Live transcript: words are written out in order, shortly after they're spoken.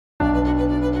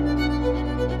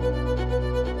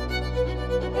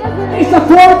is the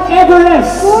fourth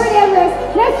Everest. Fourth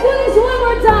Everest. Let's do this one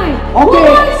more time. Okay.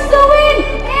 Who wants to win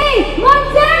a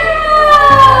Montero?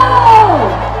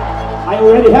 I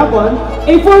already have one.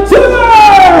 A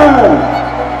Fortuner!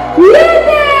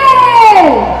 Yay!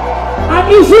 An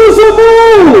Isuzu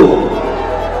Move!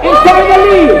 And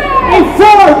finally, a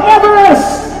fourth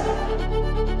Everest!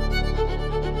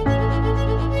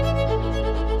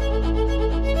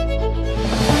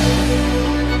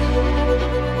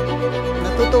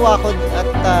 Natutuwa ako at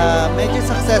medyo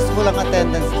successful ang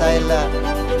attendance dahil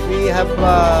we have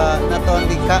not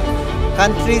only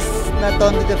countries, not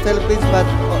only the Philippines, but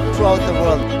throughout the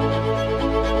world.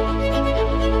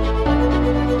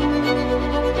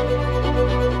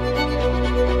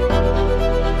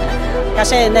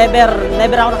 Kasi never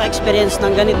ako naka-experience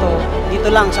ng ganito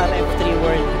dito lang sa RF3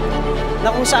 World.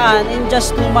 Na kung saan, in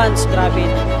just 2 months, grabe,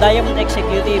 Diamond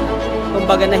Executive,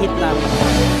 kumbaga na-hit namin.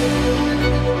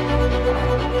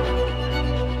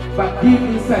 But deep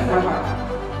inside my heart,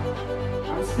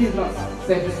 I'm still not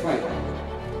satisfied.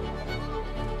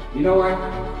 You know what?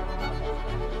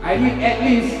 I need at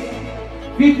least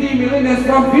 50 millionaires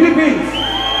from Philippines.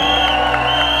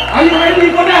 Are you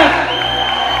ready for that?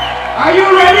 Are you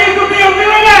ready to be a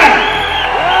millionaire?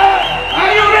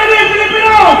 Are you ready,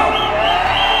 Filipinos?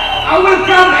 I will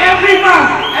come every month,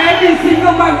 every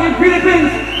single month in Philippines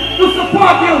to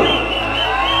support you.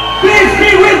 Please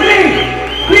be with me.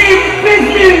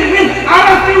 Please be with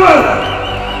RF3 World.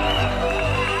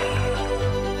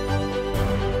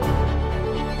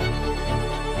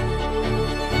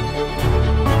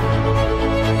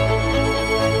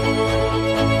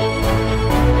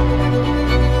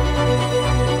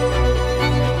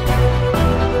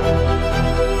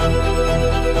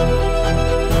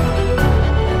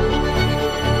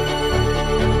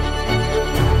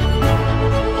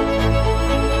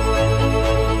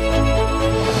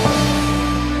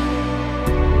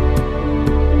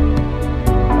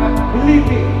 Believe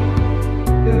me,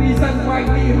 the reason why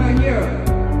we are here,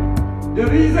 the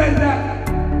reason that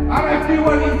RF3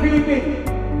 World in Philippines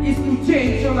is to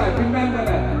change your life. Remember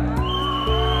that.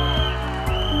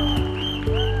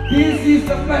 This is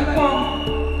the platform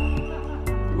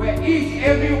where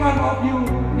every one of you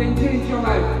can change your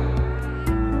life.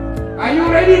 Are you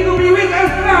ready to be with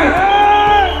us tonight?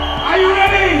 Are you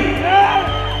ready?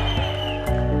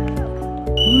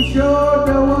 To show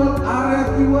the world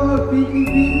RF3 World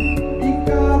Philippines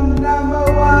become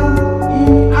 #1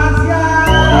 in Asia.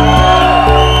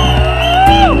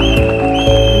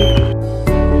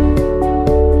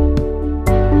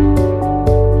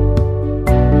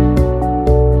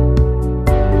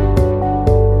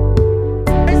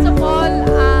 First of all,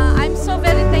 I'm so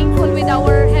very thankful with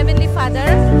our Heavenly Father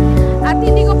at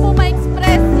hindi ko po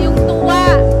ma-express yung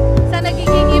tuwa sa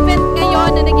nagiging event ngayon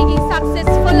na nagiging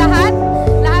successful lahat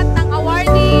ng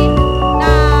awardee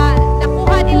na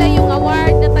nakuha nila yung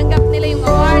award, natanggap nila yung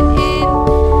award, and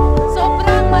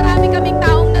sobrang marami kaming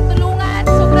taong natulungan,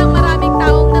 sobrang maraming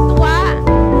taong natuwa,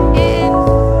 and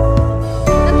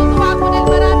natutuwa ako dahil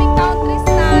maraming countries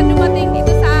na dumating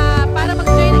dito para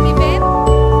mag-join ng event,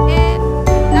 and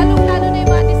lalong-lalo na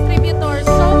yung mga distributors.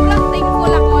 Sobrang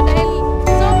thankful ako dahil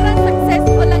sobrang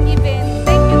successful ang event.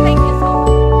 Thank you so much.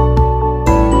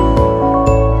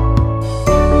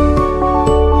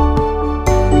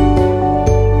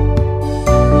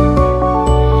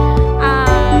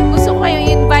 Gusto ko kayong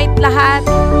invite lahat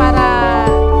para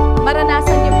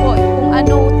maranasan niyo po kung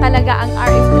ano talaga ang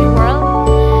RF3 World.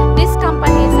 This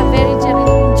company is a very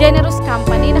generous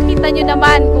company. Nakita niyo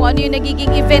naman kung ano yung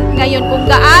nagiging event ngayon, kung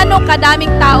gaano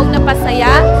kadaming taong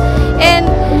napasaya. And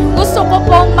gusto ko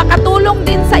pong makatulong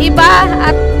din sa iba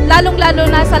at lalong-lalo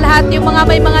na sa lahat yung mga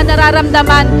may mga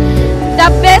nararamdaman. The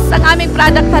best ang aming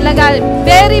product talaga.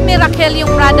 Very miracle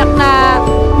yung product na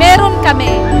meron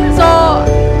kami. So,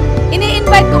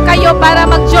 ini-invite ko kayo para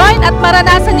mag-join at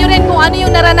maranasan nyo rin kung ano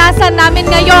yung naranasan namin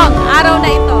ngayong araw na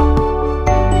ito.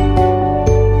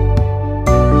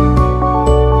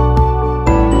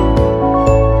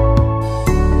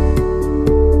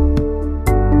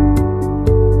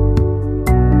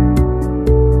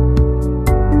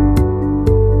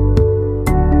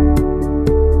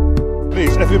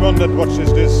 Please, everyone that watches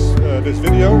this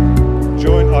video,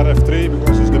 join RF3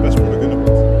 because it's